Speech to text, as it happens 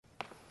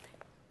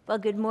Well,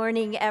 good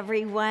morning,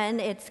 everyone.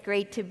 It's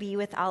great to be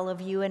with all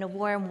of you, and a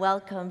warm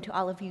welcome to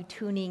all of you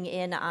tuning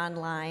in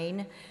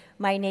online.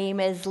 My name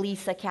is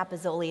Lisa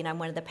Capizzoli, and I'm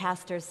one of the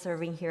pastors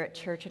serving here at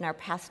church in our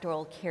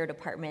pastoral care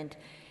department,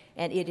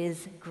 and it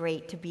is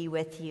great to be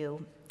with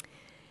you.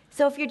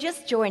 So if you're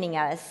just joining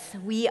us,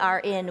 we are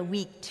in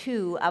week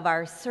 2 of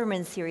our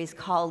sermon series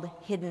called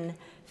Hidden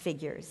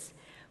Figures.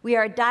 We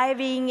are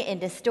diving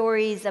into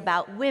stories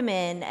about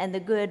women and the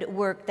good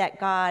work that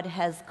God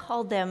has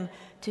called them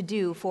to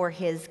do for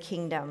his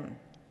kingdom.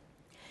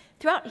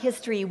 Throughout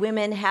history,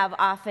 women have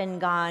often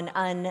gone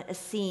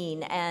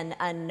unseen and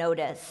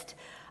unnoticed.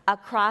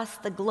 Across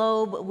the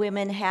globe,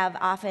 women have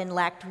often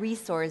lacked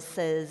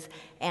resources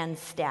and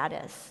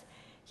status.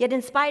 Yet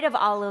in spite of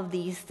all of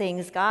these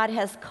things, God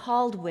has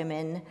called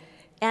women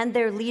and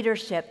their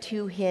leadership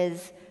to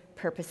his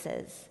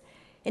purposes.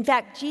 In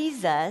fact,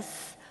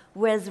 Jesus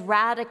was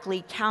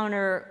radically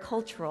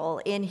countercultural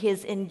in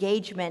his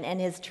engagement and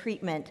his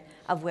treatment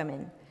of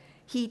women.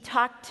 He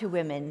talked to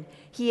women,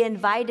 he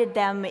invited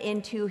them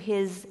into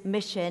his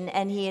mission,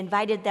 and he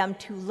invited them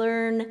to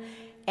learn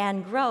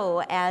and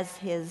grow as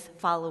his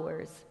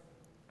followers.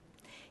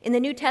 In the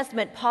New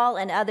Testament, Paul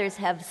and others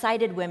have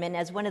cited women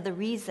as one of the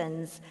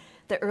reasons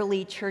the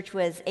early church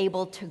was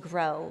able to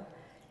grow.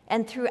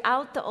 And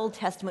throughout the Old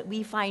Testament,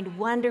 we find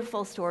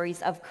wonderful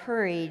stories of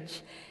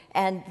courage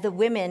and the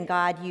women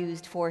God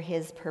used for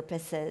his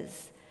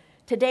purposes.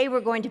 Today,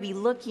 we're going to be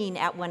looking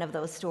at one of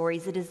those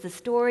stories. It is the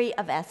story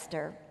of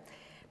Esther.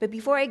 But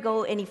before I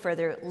go any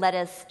further, let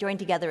us join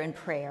together in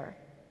prayer.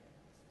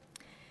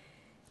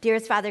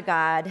 Dearest Father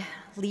God,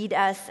 lead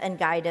us and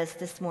guide us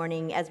this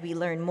morning as we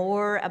learn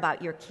more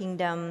about your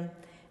kingdom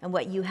and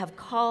what you have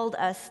called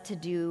us to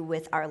do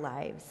with our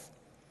lives.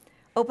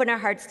 Open our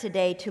hearts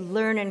today to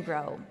learn and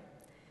grow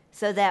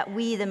so that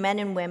we, the men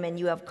and women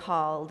you have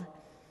called,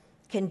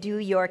 can do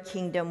your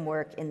kingdom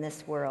work in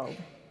this world.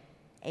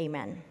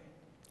 Amen.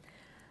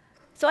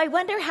 So I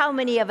wonder how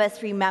many of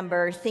us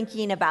remember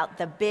thinking about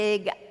the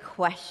big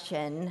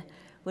question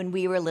when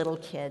we were little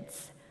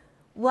kids.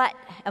 What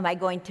am I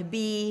going to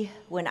be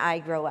when I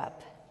grow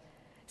up?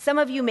 Some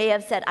of you may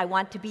have said, I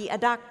want to be a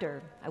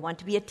doctor. I want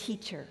to be a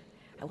teacher.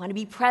 I want to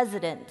be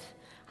president.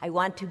 I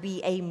want to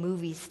be a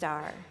movie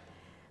star.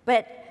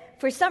 But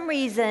for some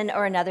reason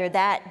or another,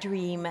 that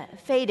dream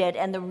faded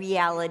and the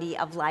reality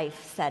of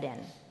life set in.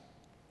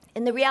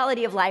 In the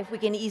reality of life, we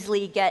can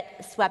easily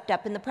get swept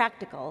up in the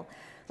practical,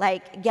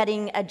 like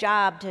getting a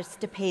job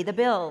just to pay the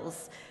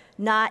bills,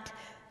 not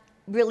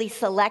really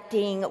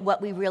selecting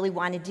what we really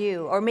want to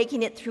do, or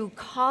making it through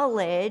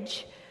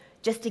college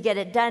just to get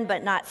it done,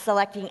 but not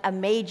selecting a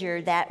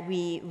major that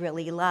we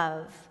really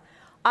love.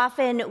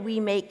 Often we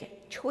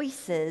make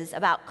choices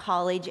about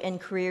college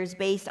and careers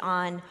based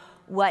on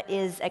what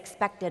is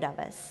expected of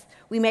us.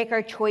 We make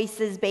our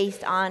choices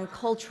based on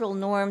cultural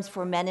norms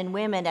for men and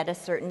women at a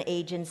certain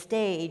age and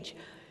stage,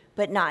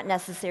 but not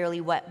necessarily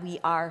what we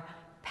are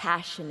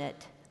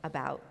passionate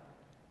about.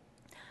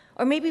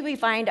 Or maybe we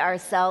find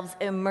ourselves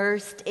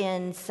immersed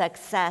in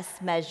success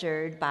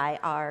measured by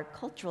our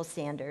cultural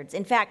standards.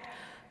 In fact,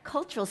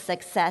 cultural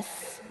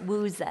success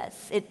woos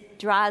us. It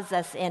draws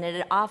us in, and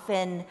it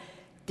often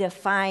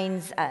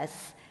defines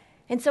us.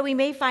 And so we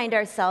may find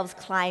ourselves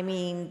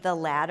climbing the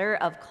ladder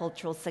of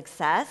cultural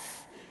success,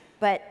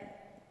 but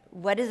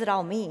what does it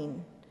all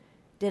mean?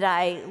 Did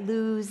I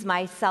lose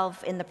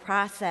myself in the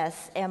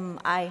process? Am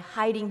I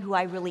hiding who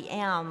I really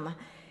am?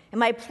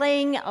 Am I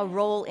playing a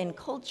role in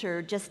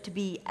culture just to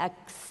be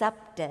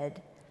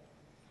accepted?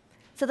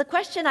 So the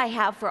question I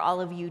have for all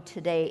of you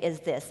today is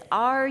this: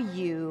 are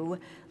you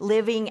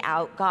living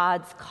out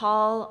God's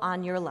call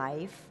on your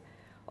life,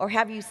 or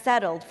have you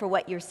settled for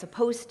what you're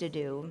supposed to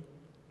do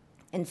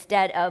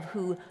instead of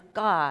who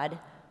God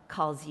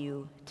calls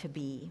you to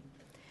be?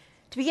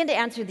 To begin to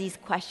answer these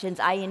questions,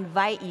 I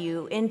invite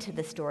you into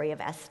the story of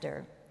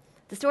Esther.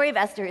 The story of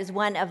Esther is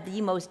one of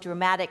the most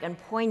dramatic and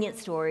poignant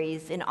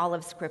stories in all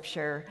of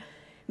Scripture.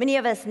 Many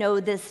of us know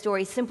this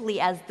story simply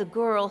as the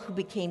girl who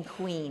became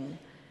queen,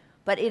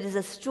 but it is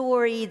a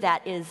story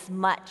that is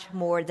much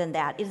more than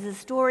that. It is a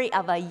story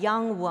of a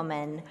young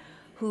woman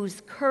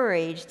whose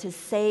courage to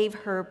save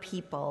her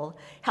people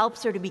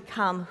helps her to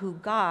become who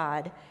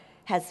God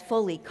has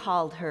fully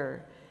called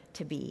her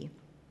to be.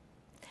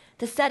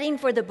 The setting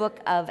for the book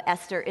of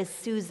Esther is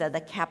Susa, the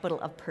capital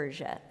of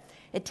Persia.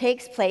 It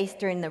takes place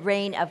during the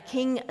reign of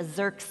King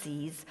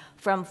Xerxes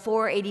from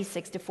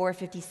 486 to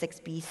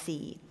 456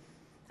 BC.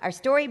 Our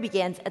story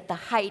begins at the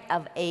height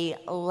of a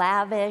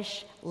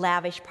lavish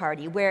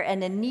party where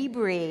an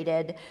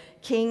inebriated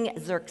King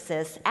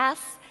Xerxes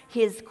asks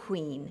his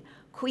queen,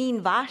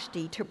 Queen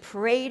Vashti, to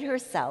parade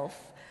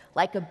herself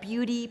like a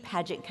beauty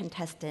pageant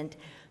contestant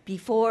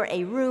before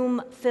a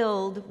room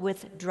filled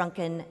with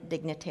drunken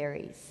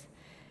dignitaries.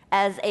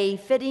 As a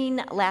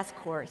fitting last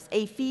course,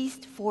 a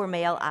feast for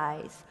male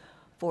eyes,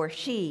 for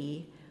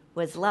she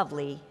was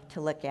lovely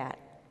to look at.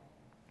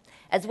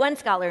 As one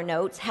scholar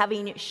notes,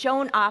 having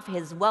shown off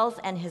his wealth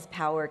and his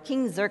power,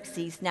 King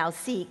Xerxes now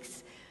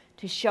seeks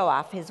to show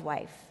off his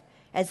wife,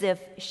 as if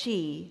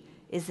she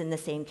is in the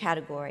same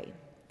category.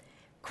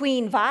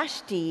 Queen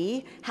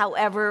Vashti,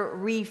 however,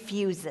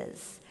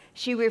 refuses.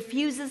 She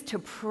refuses to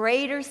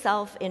parade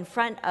herself in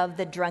front of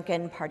the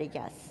drunken party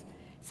guests.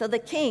 So the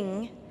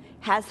king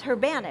has her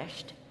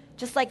banished,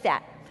 just like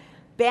that,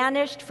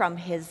 banished from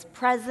his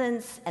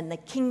presence and the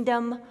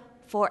kingdom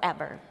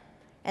forever.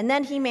 And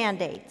then he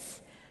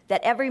mandates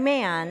that every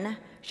man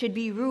should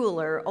be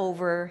ruler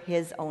over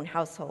his own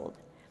household.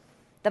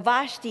 The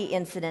Vashti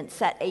incident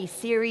set a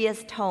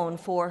serious tone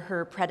for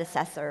her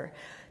predecessor.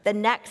 The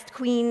next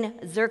Queen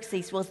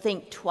Xerxes will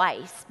think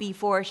twice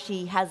before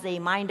she has a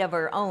mind of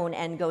her own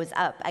and goes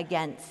up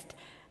against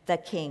the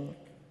king.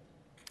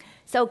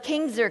 So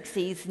King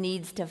Xerxes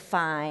needs to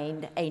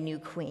find a new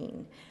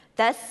queen.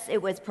 Thus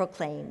it was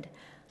proclaimed,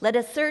 "Let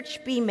a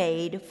search be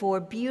made for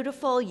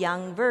beautiful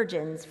young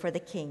virgins for the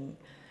king."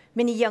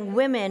 Many young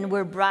women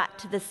were brought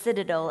to the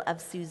citadel of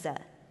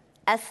Susa.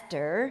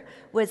 Esther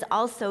was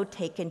also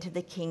taken to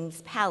the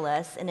king's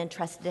palace and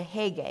entrusted to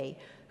Haggai,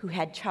 who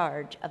had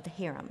charge of the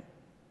harem.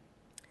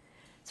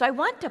 So I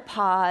want to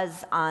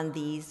pause on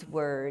these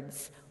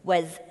words,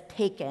 "was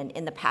taken,"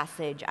 in the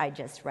passage I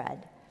just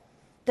read.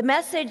 The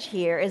message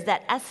here is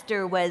that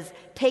Esther was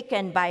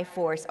taken by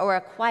force or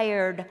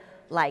acquired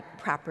like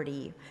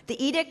property.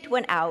 The edict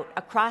went out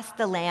across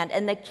the land,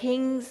 and the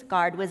king's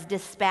guard was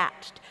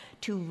dispatched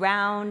to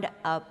round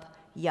up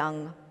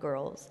young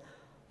girls.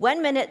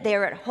 One minute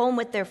they're at home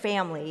with their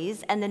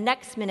families, and the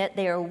next minute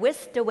they are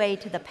whisked away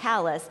to the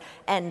palace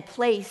and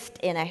placed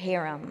in a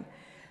harem.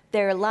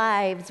 Their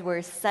lives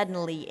were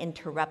suddenly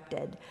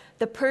interrupted.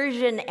 The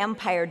Persian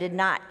Empire did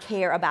not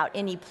care about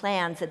any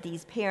plans that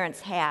these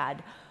parents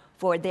had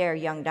for their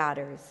young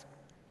daughters.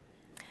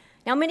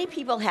 Now, many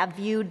people have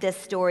viewed this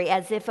story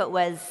as if it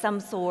was some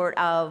sort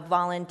of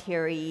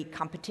voluntary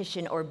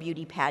competition or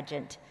beauty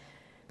pageant,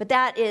 but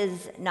that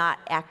is not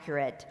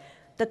accurate.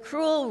 The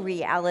cruel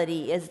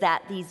reality is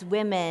that these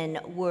women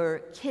were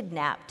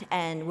kidnapped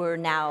and were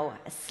now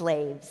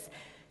slaves.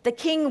 The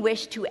king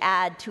wished to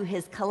add to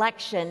his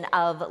collection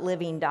of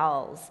living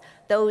dolls.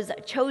 Those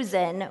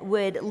chosen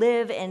would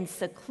live in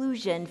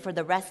seclusion for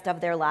the rest of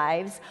their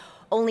lives,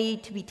 only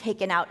to be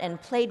taken out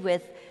and played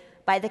with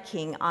by the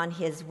king on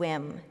his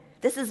whim.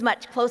 This is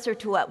much closer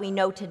to what we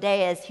know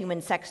today as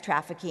human sex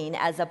trafficking,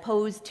 as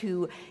opposed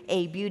to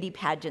a beauty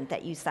pageant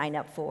that you sign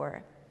up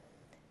for.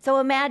 So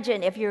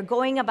imagine if you're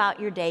going about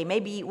your day,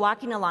 maybe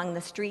walking along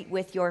the street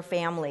with your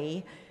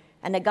family,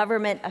 and a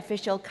government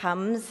official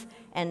comes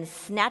and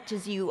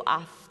snatches you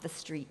off the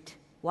street.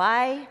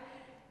 Why?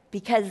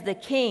 Because the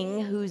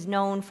king, who's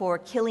known for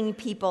killing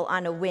people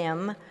on a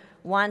whim,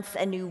 wants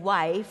a new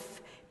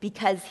wife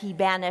because he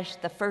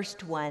banished the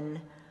first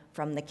one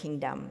from the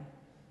kingdom.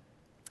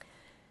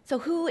 So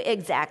who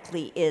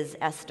exactly is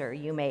Esther,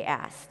 you may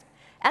ask?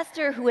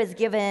 Esther, who was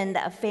given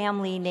a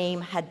family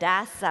name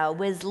Hadassah,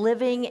 was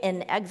living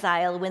in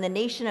exile when the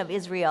nation of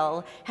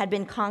Israel had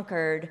been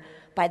conquered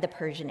by the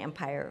Persian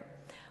Empire.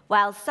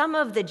 While some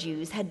of the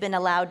Jews had been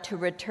allowed to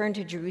return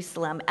to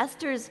Jerusalem,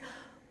 Esther's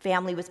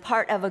family was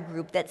part of a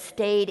group that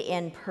stayed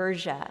in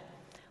Persia.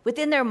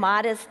 Within their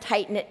modest,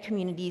 tight-knit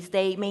communities,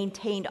 they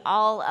maintained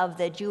all of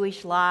the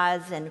Jewish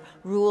laws and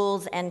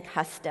rules and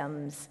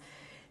customs,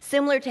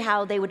 similar to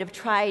how they would have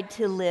tried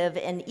to live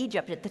in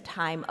Egypt at the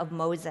time of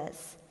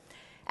Moses.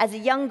 As a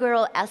young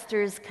girl,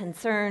 Esther's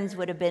concerns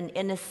would have been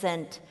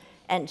innocent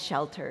and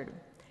sheltered.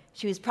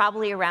 She was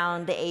probably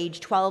around the age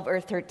 12 or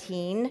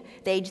 13,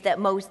 the age that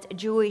most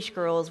Jewish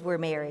girls were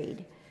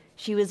married.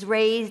 She was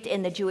raised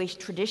in the Jewish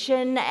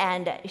tradition,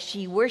 and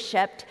she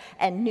worshiped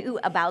and knew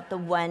about the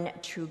one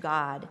true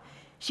God.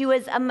 She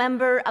was a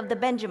member of the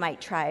Benjamite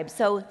tribe,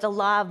 so the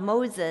law of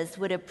Moses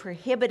would have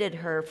prohibited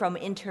her from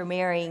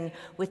intermarrying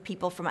with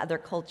people from other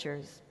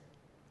cultures.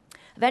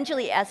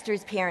 Eventually,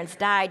 Esther's parents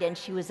died, and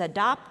she was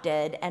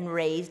adopted and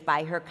raised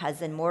by her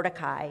cousin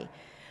Mordecai.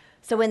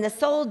 So when the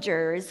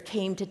soldiers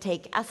came to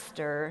take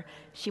Esther,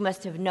 she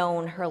must have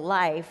known her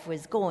life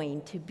was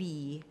going to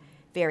be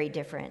very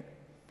different.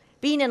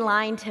 Being in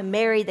line to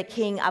marry the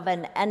king of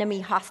an enemy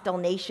hostile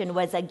nation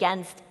was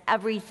against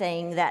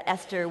everything that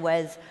Esther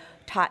was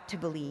taught to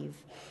believe.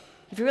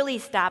 If you really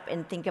stop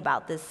and think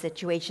about this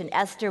situation,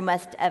 Esther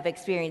must have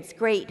experienced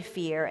great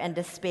fear and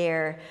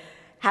despair,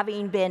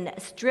 having been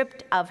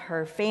stripped of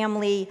her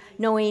family,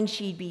 knowing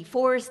she'd be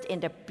forced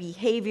into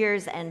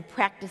behaviors and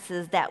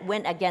practices that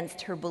went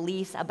against her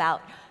beliefs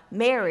about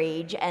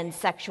marriage and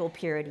sexual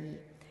purity.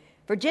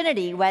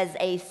 Virginity was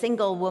a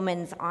single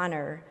woman's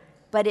honor,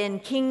 but in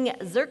King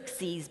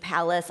Xerxes'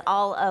 palace,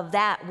 all of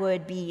that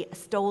would be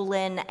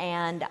stolen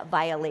and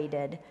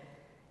violated.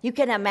 You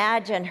can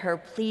imagine her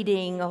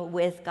pleading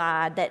with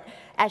God that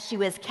as she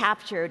was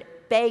captured,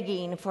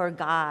 begging for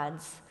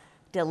God's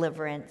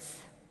deliverance.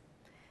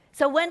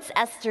 So once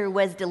Esther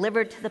was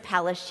delivered to the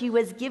palace, she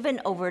was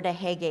given over to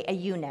Haggai, a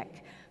eunuch,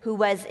 who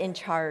was in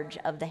charge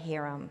of the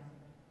harem.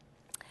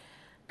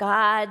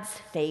 God's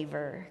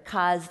favor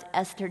caused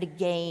Esther to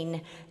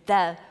gain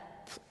the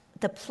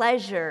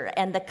pleasure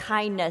and the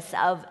kindness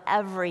of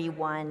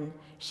everyone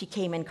she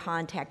came in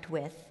contact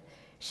with.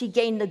 She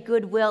gained the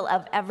goodwill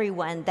of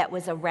everyone that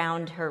was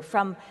around her,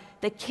 from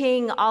the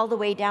king all the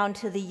way down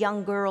to the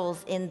young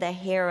girls in the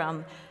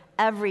harem.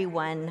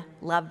 Everyone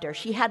loved her.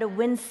 She had a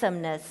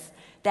winsomeness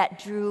that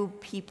drew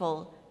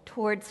people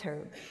towards her.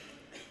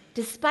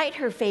 Despite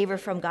her favor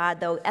from God,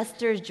 though,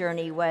 Esther's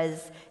journey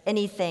was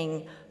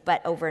anything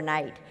but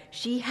overnight.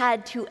 She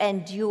had to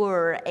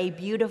endure a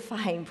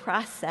beautifying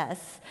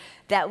process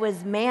that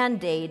was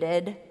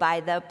mandated by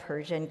the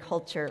Persian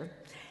culture.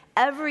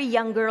 Every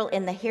young girl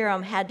in the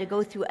harem had to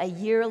go through a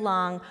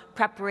year-long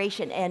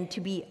preparation and to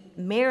be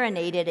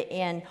marinated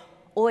in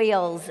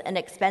oils and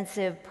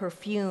expensive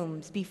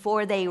perfumes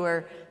before they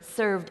were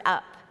served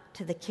up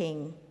to the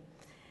king.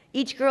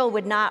 Each girl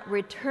would not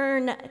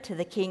return to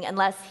the king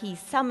unless he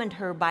summoned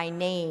her by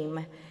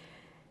name.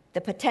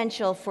 The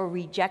potential for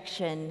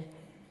rejection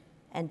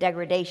and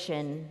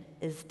degradation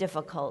is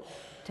difficult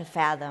to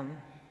fathom.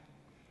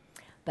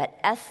 But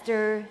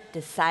Esther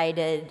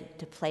decided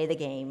to play the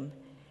game,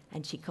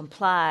 and she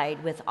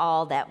complied with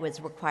all that was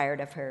required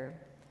of her.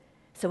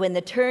 So when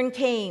the turn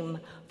came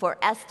for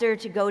Esther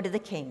to go to the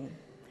king,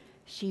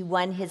 she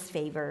won his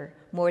favor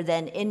more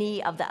than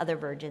any of the other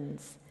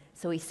virgins.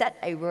 So he set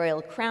a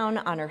royal crown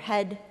on her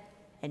head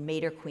and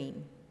made her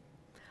queen.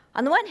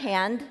 On the one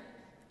hand,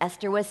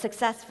 Esther was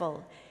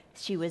successful.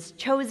 She was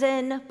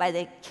chosen by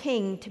the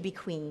king to be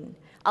queen,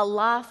 a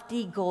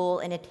lofty goal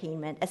and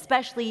attainment,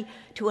 especially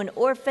to an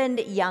orphaned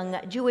young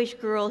Jewish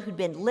girl who'd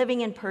been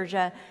living in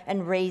Persia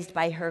and raised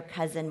by her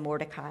cousin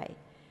Mordecai.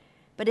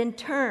 But in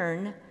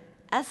turn,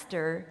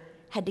 Esther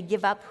had to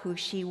give up who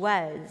she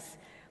was.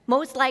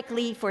 Most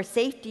likely for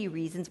safety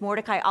reasons,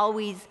 Mordecai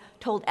always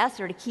told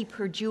Esther to keep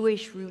her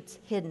Jewish roots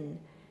hidden.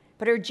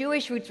 But her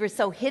Jewish roots were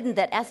so hidden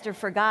that Esther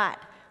forgot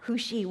who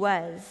she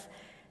was,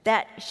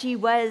 that she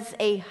was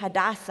a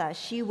Hadassah.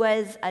 She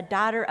was a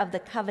daughter of the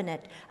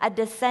covenant, a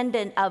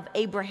descendant of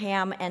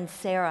Abraham and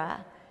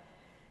Sarah.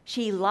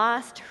 She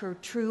lost her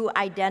true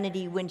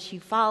identity when she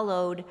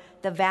followed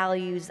the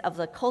values of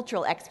the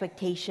cultural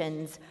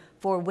expectations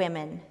for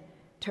women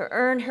to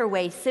earn her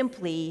way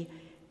simply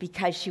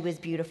because she was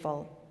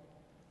beautiful.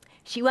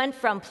 She went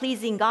from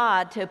pleasing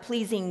God to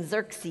pleasing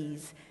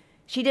Xerxes.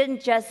 She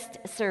didn't just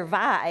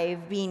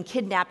survive being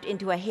kidnapped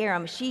into a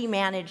harem, she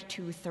managed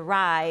to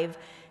thrive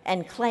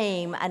and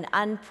claim an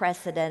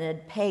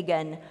unprecedented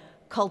pagan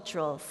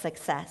cultural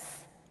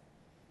success.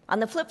 On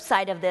the flip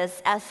side of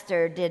this,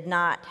 Esther did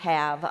not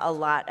have a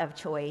lot of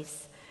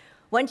choice.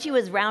 When she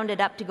was rounded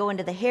up to go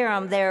into the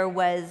harem, there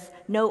was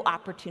no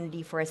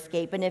opportunity for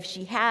escape, and if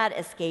she had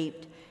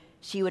escaped,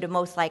 she would have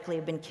most likely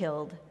have been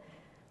killed.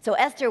 So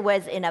Esther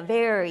was in a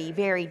very,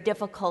 very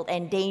difficult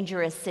and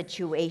dangerous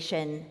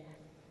situation.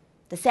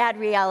 The sad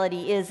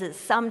reality is that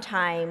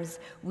sometimes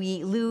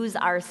we lose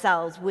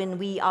ourselves when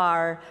we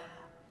are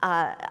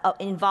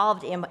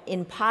involved in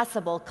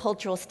impossible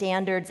cultural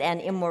standards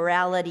and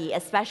immorality,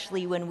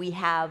 especially when we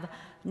have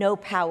no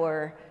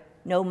power,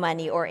 no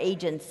money, or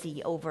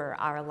agency over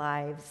our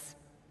lives.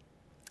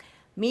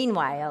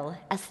 Meanwhile,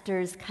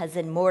 Esther's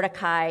cousin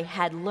Mordecai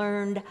had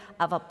learned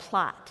of a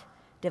plot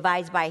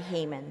devised by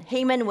Haman.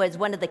 Haman was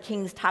one of the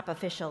king's top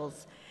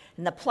officials,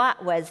 and the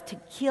plot was to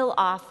kill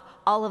off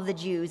all of the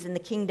Jews in the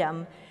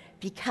kingdom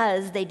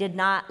because they did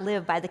not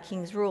live by the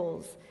king's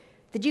rules.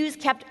 The Jews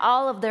kept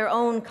all of their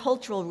own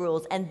cultural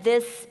rules, and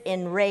this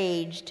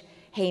enraged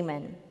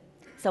Haman.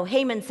 So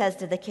Haman says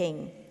to the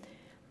king,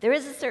 "There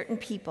is a certain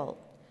people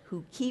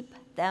who keep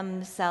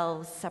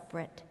themselves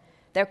separate.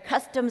 Their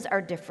customs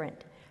are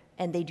different,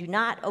 and they do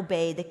not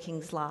obey the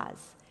king's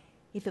laws.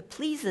 If it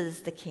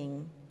pleases the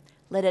king,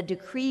 let a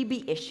decree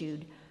be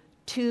issued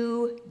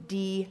to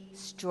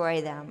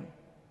destroy them."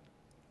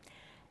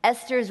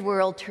 Esther's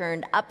world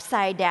turned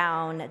upside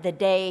down the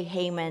day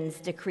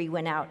Haman's decree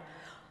went out.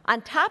 On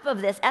top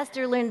of this,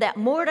 Esther learned that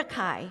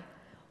Mordecai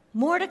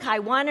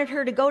wanted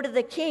her to go to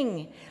the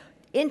king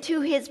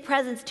into his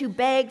presence to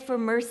beg for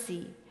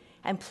mercy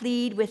and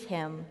plead with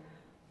him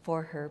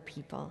for her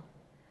people.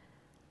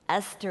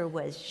 Esther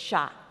was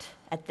shocked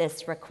at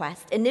this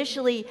request.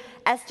 Initially,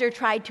 Esther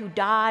tried to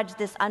dodge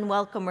this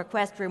unwelcome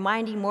request,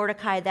 reminding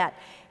Mordecai that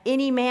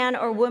any man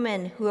or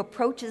woman who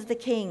approaches the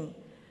king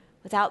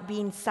without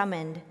being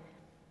summoned,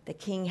 the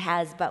king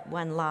has but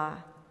one law,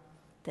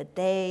 that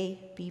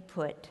they be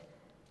put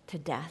to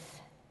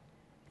death.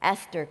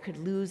 Esther could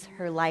lose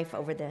her life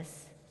over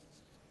this.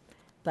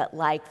 But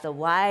like the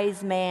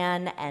wise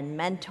man and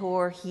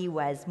mentor he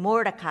was,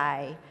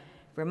 Mordecai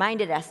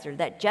reminded Esther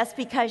that just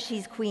because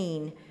she's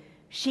queen,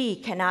 she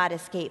cannot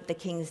escape the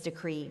king's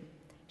decree.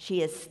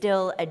 She is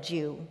still a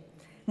Jew.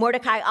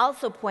 Mordecai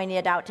also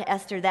pointed out to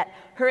Esther that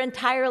her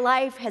entire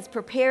life has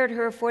prepared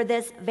her for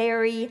this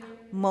very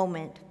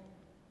moment.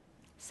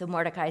 So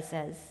Mordecai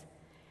says,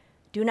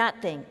 "Do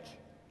not think,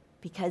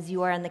 because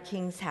you are in the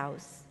king's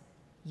house,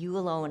 you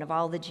alone of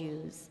all the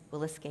Jews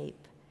will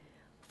escape.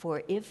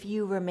 For if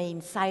you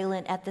remain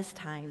silent at this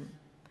time,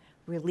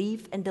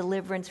 relief and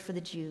deliverance for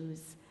the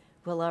Jews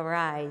will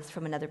arise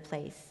from another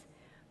place,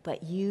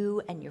 but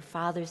you and your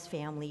father's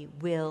family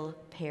will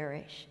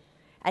perish.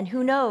 And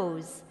who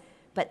knows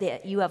but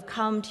that you have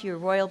come to your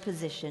royal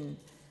position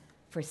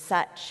for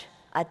such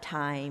a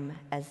time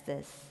as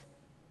this.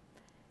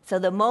 So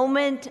the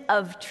moment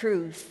of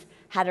truth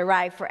had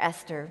arrived for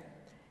Esther.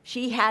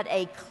 She had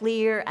a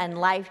clear and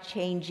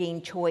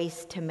life-changing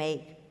choice to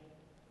make.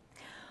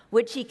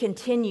 Would she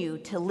continue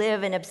to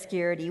live in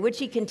obscurity? Would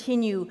she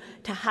continue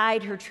to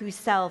hide her true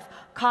self,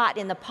 caught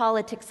in the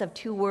politics of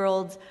two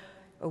worlds?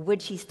 Or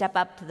would she step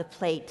up to the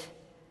plate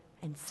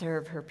and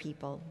serve her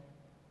people?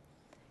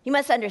 You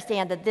must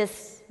understand that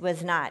this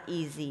was not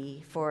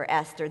easy for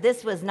Esther.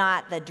 This was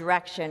not the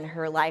direction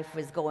her life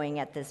was going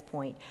at this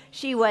point.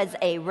 She was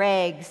a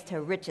rags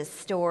to riches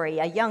story,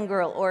 a young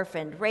girl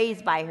orphaned,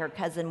 raised by her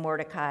cousin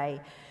Mordecai.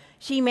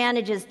 She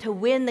manages to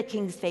win the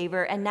king's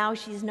favor, and now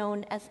she's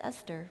known as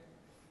Esther,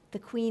 the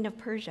queen of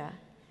Persia.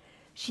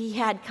 She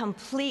had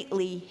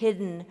completely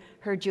hidden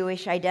her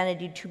Jewish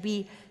identity to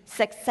be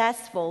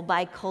successful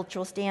by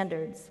cultural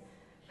standards.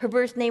 Her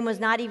birth name was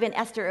not even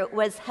Esther, it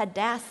was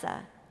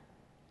Hadassah.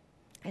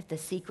 If the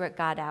secret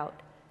got out,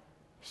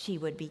 she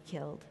would be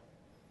killed.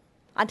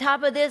 On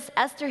top of this,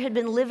 Esther had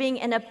been living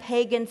in a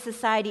pagan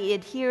society,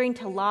 adhering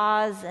to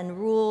laws and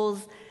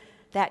rules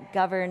that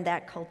governed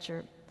that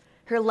culture.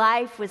 Her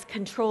life was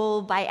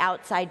controlled by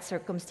outside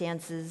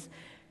circumstances.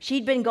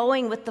 She'd been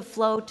going with the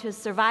flow to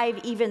survive,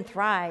 even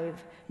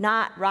thrive,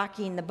 not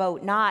rocking the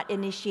boat, not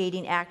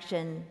initiating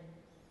action.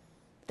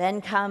 Then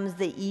comes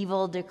the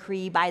evil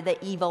decree by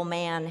the evil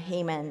man,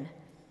 Haman.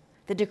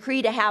 The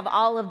decree to have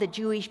all of the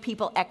Jewish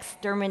people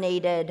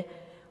exterminated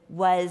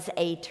was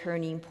a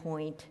turning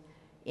point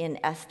in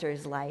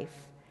Esther's life.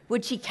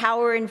 Would she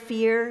cower in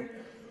fear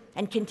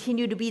and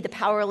continue to be the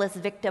powerless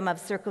victim of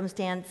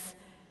circumstance,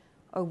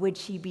 or would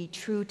she be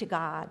true to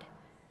God,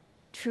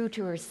 true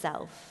to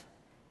herself,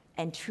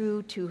 and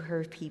true to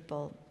her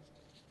people?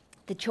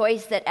 The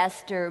choice that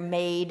Esther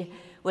made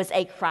was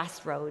a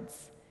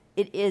crossroads.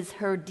 It is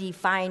her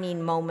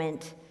defining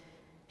moment.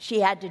 She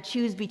had to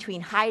choose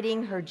between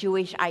hiding her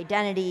Jewish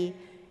identity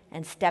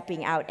and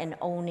stepping out and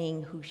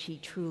owning who she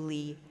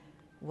truly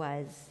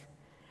was.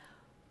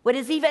 What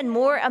is even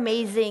more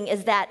amazing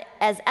is that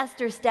as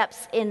Esther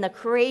steps in the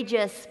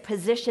courageous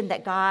position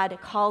that God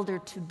called her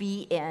to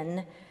be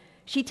in,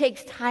 she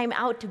takes time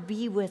out to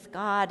be with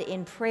God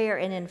in prayer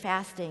and in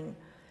fasting.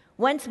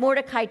 Once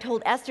Mordecai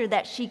told Esther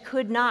that she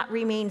could not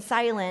remain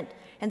silent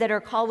and that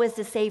her call was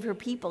to save her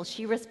people,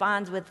 she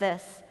responds with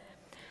this: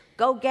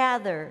 "Go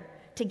gather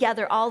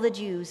together all the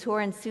Jews who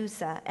are in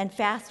Susa and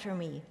fast for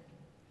me.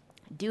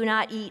 Do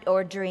not eat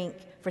or drink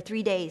for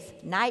 3 days,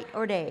 night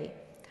or day.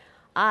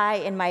 I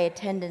and my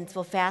attendants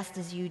will fast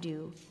as you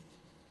do.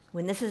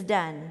 When this is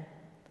done,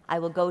 I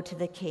will go to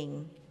the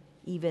king,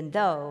 even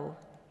though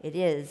it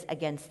is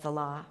against the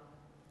law."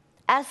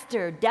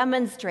 Esther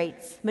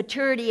demonstrates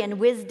maturity and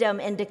wisdom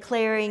in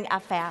declaring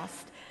a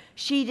fast.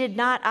 She did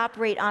not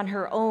operate on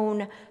her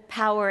own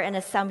power and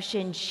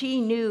assumption. She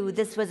knew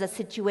this was a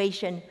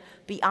situation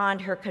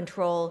beyond her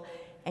control,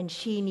 and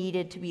she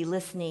needed to be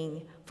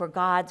listening for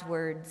God's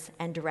words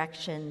and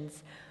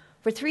directions.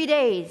 For 3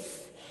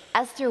 days,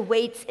 Esther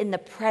waits in the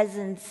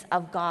presence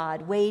of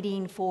God,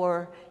 waiting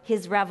for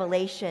his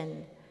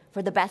revelation,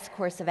 for the best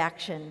course of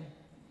action.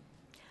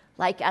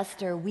 Like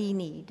Esther, we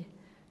need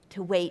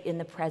to wait in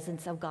the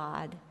presence of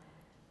God,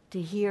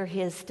 to hear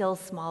his still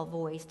small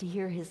voice, to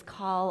hear his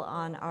call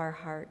on our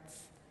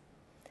hearts.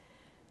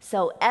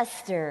 So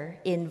Esther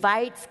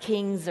invites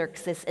King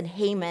Xerxes and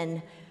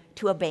Haman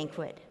to a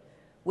banquet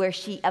where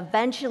she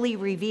eventually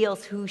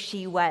reveals who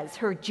she was,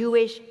 her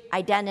Jewish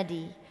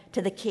identity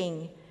to the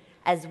king,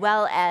 as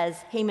well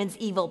as Haman's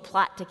evil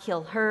plot to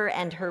kill her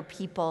and her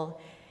people.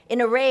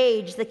 In a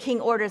rage, the king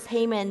orders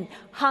Haman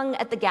hung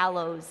at the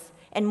gallows,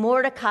 and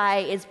Mordecai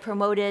is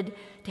promoted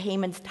to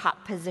Haman's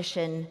top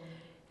position,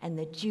 and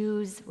the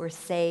Jews were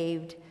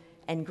saved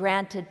and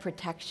granted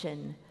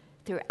protection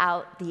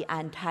throughout the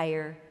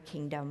entire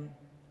kingdom.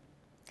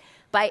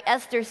 By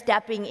Esther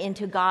stepping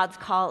into God's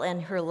call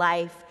in her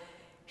life,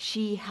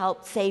 she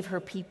helped save her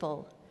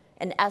people,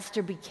 and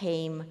Esther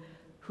became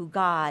who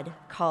God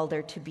called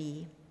her to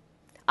be.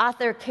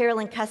 Author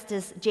Carolyn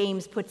Custis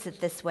James puts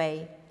it this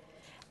way: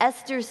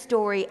 Esther's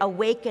story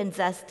awakens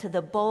us to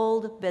the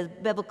bold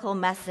biblical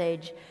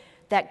message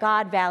that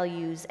God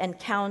values and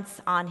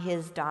counts on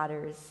his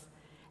daughters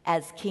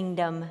as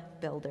kingdom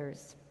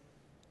builders.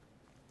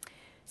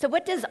 So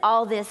what does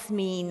all this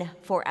mean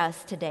for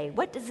us today?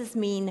 What does this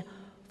mean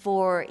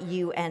for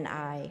you and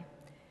I?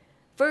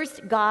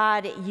 First,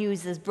 God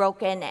uses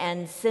broken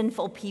and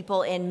sinful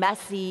people in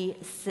messy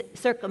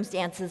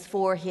circumstances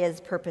for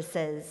his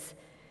purposes.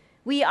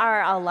 We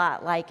are a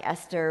lot like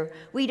Esther.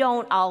 We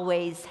don't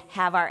always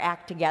have our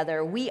act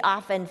together. We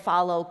often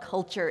follow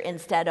culture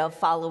instead of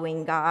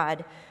following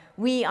God.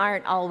 We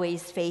aren't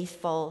always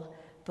faithful,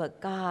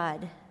 but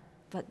God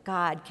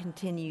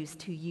continues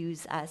to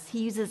use us. He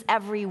uses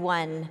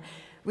everyone,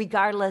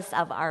 regardless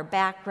of our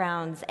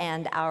backgrounds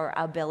and our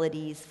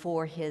abilities,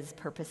 for his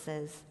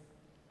purposes.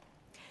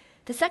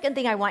 The second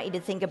thing I want you to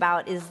think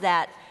about is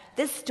that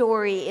this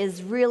story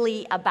is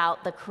really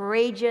about the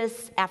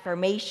courageous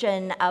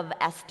affirmation of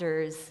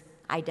Esther's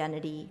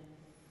identity.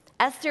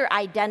 Esther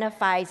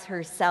identifies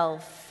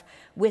herself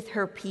with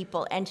her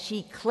people, and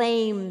she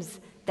claims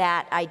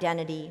that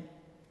identity.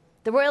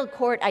 The royal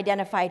court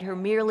identified her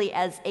merely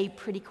as a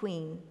pretty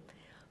queen,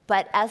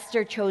 but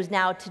Esther chose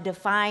now to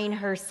define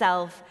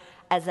herself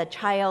as a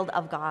child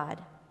of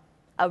God,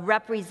 a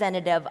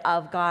representative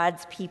of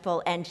God's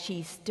people, and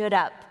she stood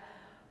up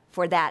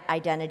for that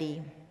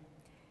identity.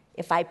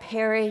 If I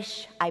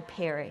perish,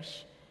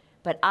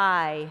 but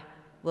I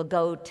will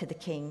go to the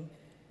king.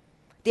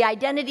 The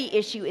identity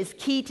issue is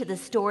key to the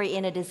story,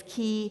 and it is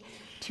key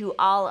to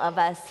all of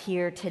us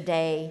here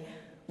today.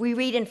 We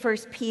read in 1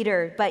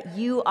 Peter, but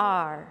you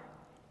are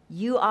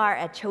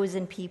a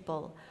chosen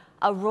people,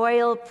 a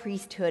royal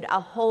priesthood, a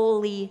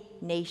holy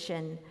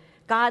nation,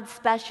 God's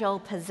special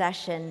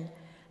possession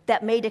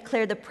that may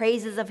declare the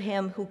praises of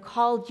him who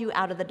called you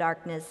out of the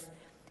darkness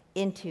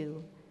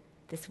into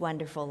this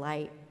wonderful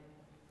light.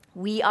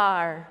 We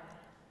are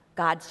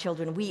God's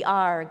children. We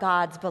are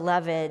God's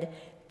beloved.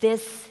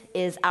 This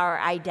is our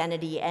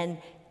identity, and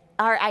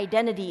our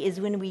identity is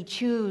when we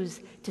choose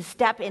to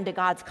step into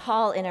God's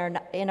call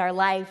in our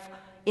life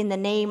in the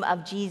name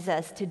of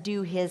Jesus to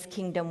do his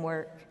kingdom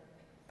work.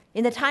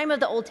 In the time of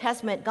the Old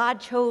Testament, God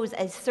chose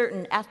a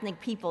certain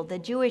ethnic people, the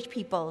Jewish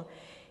people,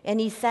 and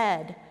he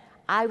said,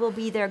 I will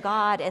be their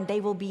God and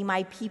they will be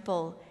my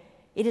people.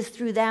 It is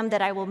through them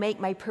that I will make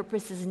my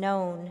purposes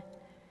known.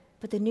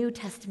 But the New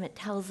Testament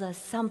tells us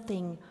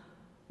something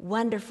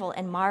wonderful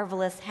and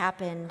marvelous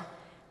happened.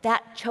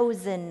 That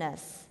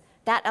chosenness,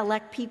 that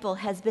elect people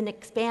has been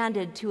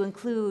expanded to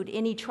include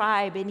any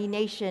tribe, any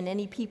nation,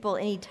 any people,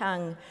 any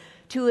tongue,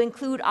 to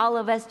include all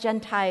of us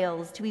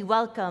Gentiles, to be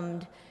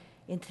welcomed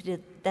into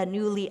the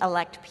newly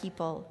elect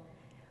people.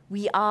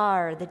 We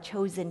are the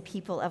chosen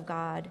people of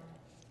God.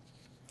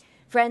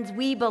 Friends,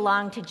 we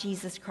belong to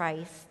Jesus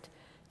Christ.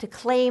 To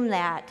claim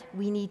that,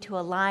 we need to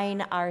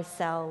align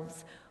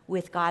ourselves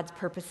with God's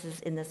purposes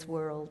in this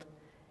world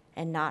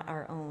and not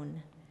our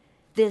own.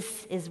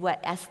 This is what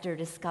Esther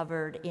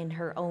discovered in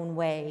her own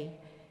way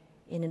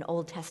in an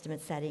Old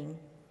Testament setting.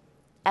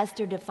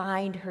 Esther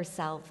defined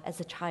herself as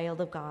a child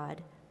of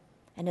God.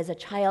 And as a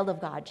child of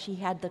God, she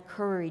had the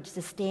courage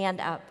to stand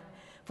up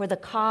for the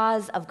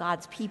cause of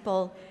God's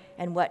people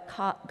and what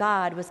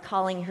God was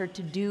calling her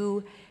to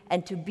do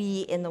and to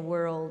be in the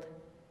world.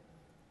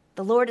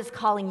 The Lord is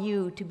calling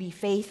you to be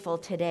faithful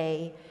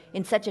today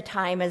in such a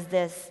time as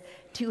this,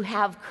 to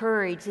have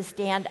courage to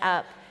stand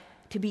up,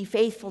 to be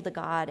faithful to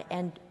God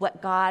and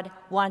what God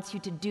wants you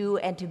to do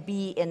and to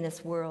be in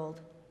this world.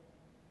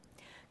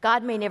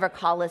 God may never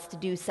call us to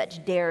do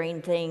such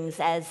daring things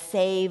as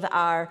save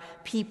our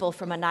people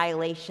from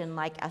annihilation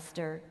like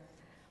Esther,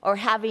 or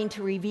having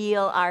to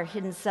reveal our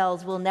hidden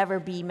selves will never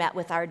be met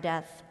with our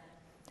death.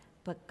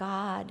 But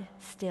God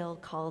still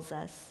calls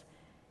us,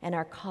 and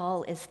our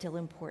call is still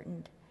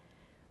important.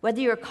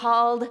 Whether you're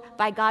called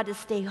by God to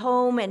stay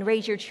home and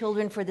raise your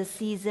children for the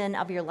season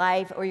of your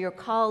life, or you're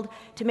called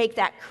to make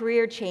that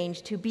career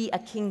change to be a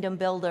kingdom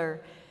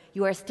builder,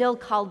 you are still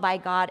called by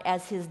God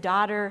as his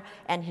daughter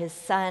and his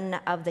son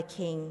of the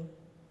king.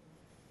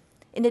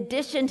 In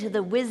addition to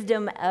the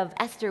wisdom of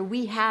Esther,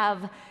 we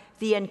have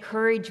the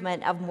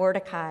encouragement of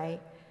Mordecai.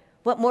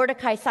 What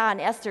Mordecai saw in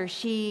Esther,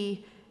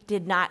 she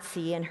did not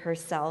see in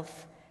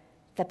herself.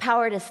 The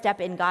power to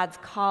step in God's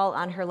call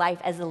on her life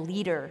as a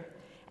leader,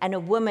 and a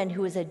woman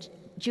who is a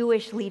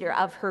Jewish leader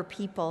of her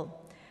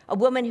people, a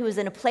woman who is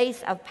in a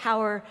place of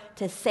power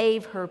to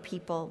save her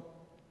people.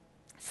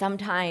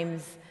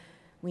 Sometimes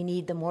we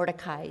need the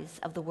Mordecais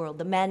of the world,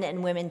 the men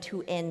and women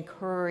to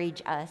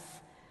encourage us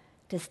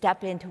to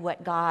step into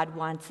what God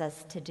wants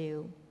us to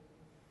do.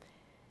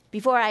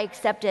 Before I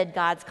accepted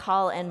God's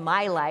call in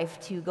my life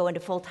to go into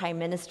full-time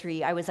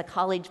ministry, I was a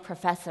college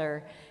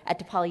professor at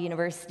DePaul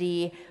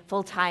University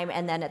full-time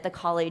and then at the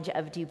College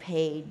of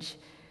DuPage.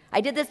 I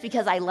did this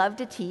because I love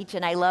to teach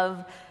and I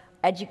love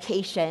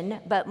education,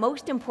 but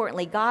most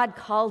importantly, God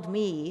called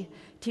me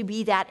to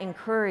be that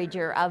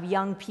encourager of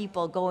young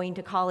people going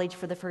to college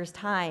for the first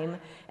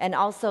time, and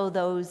also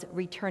those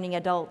returning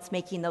adults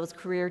making those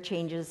career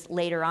changes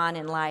later on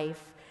in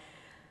life.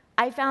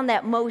 I found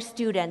that most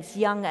students,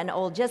 young and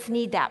old, just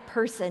need that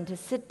person to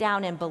sit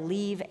down and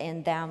believe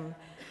in them,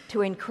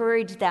 to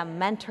encourage them,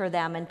 mentor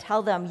them, and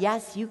tell them,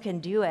 yes, you can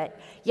do it.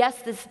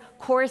 Yes, this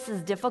course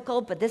is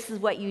difficult, but this is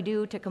what you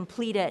do to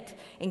complete it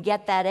and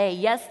get that A.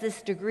 Yes,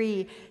 this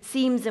degree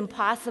seems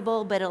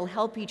impossible, but it'll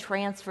help you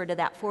transfer to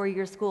that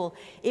four-year school.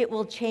 It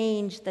will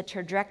change the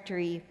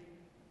trajectory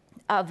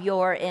of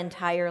your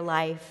entire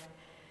life.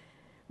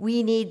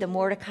 We need the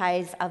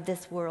Mordecais of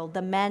this world,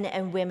 the men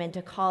and women,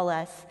 to call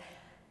us.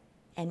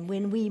 And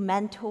when we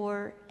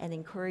mentor and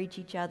encourage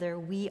each other,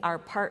 we are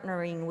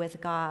partnering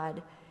with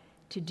God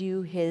to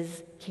do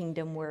his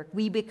kingdom work.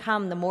 We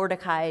become the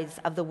Mordecais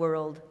of the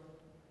world.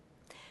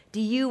 Do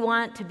you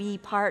want to be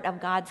part of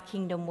God's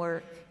kingdom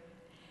work?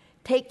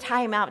 Take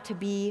time out to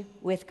be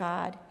with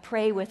God,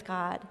 pray with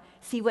God,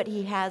 see what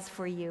he has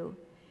for you.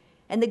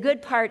 And the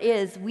good part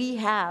is we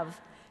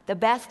have the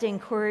best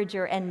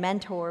encourager and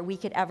mentor we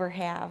could ever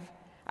have,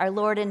 our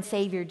Lord and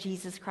Savior,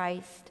 Jesus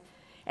Christ.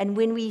 And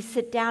when we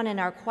sit down and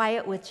are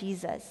quiet with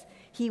Jesus,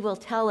 he will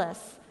tell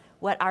us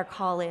what our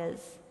call is.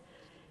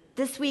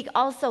 This week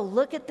also,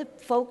 look at the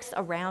folks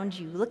around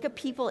you. Look at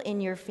people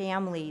in your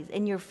families,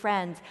 in your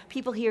friends,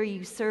 people here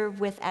you serve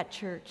with at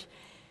church.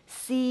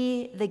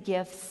 See the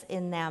gifts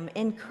in them.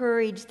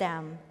 Encourage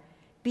them.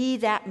 Be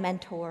that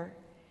mentor.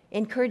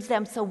 Encourage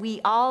them so we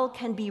all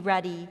can be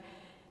ready,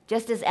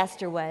 just as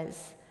Esther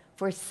was,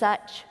 for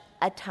such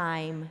a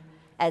time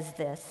as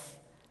this.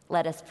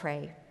 Let us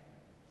pray.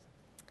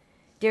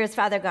 Dearest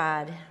Father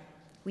God,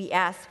 we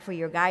ask for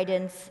your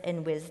guidance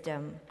and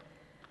wisdom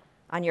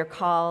on your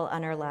call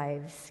on our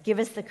lives. Give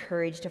us the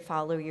courage to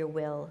follow your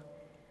will,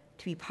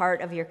 to be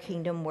part of your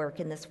kingdom work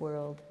in this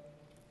world.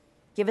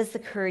 Give us the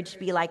courage to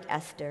be like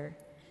Esther,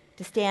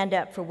 to stand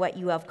up for what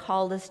you have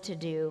called us to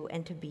do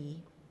and to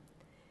be.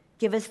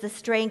 Give us the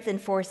strength and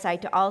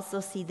foresight to also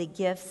see the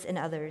gifts in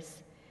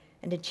others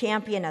and to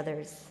champion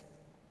others.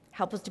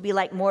 Help us to be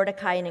like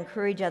Mordecai and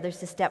encourage others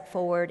to step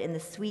forward in the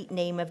sweet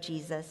name of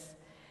Jesus.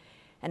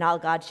 And all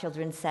God's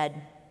children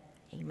said,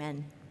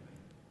 Amen.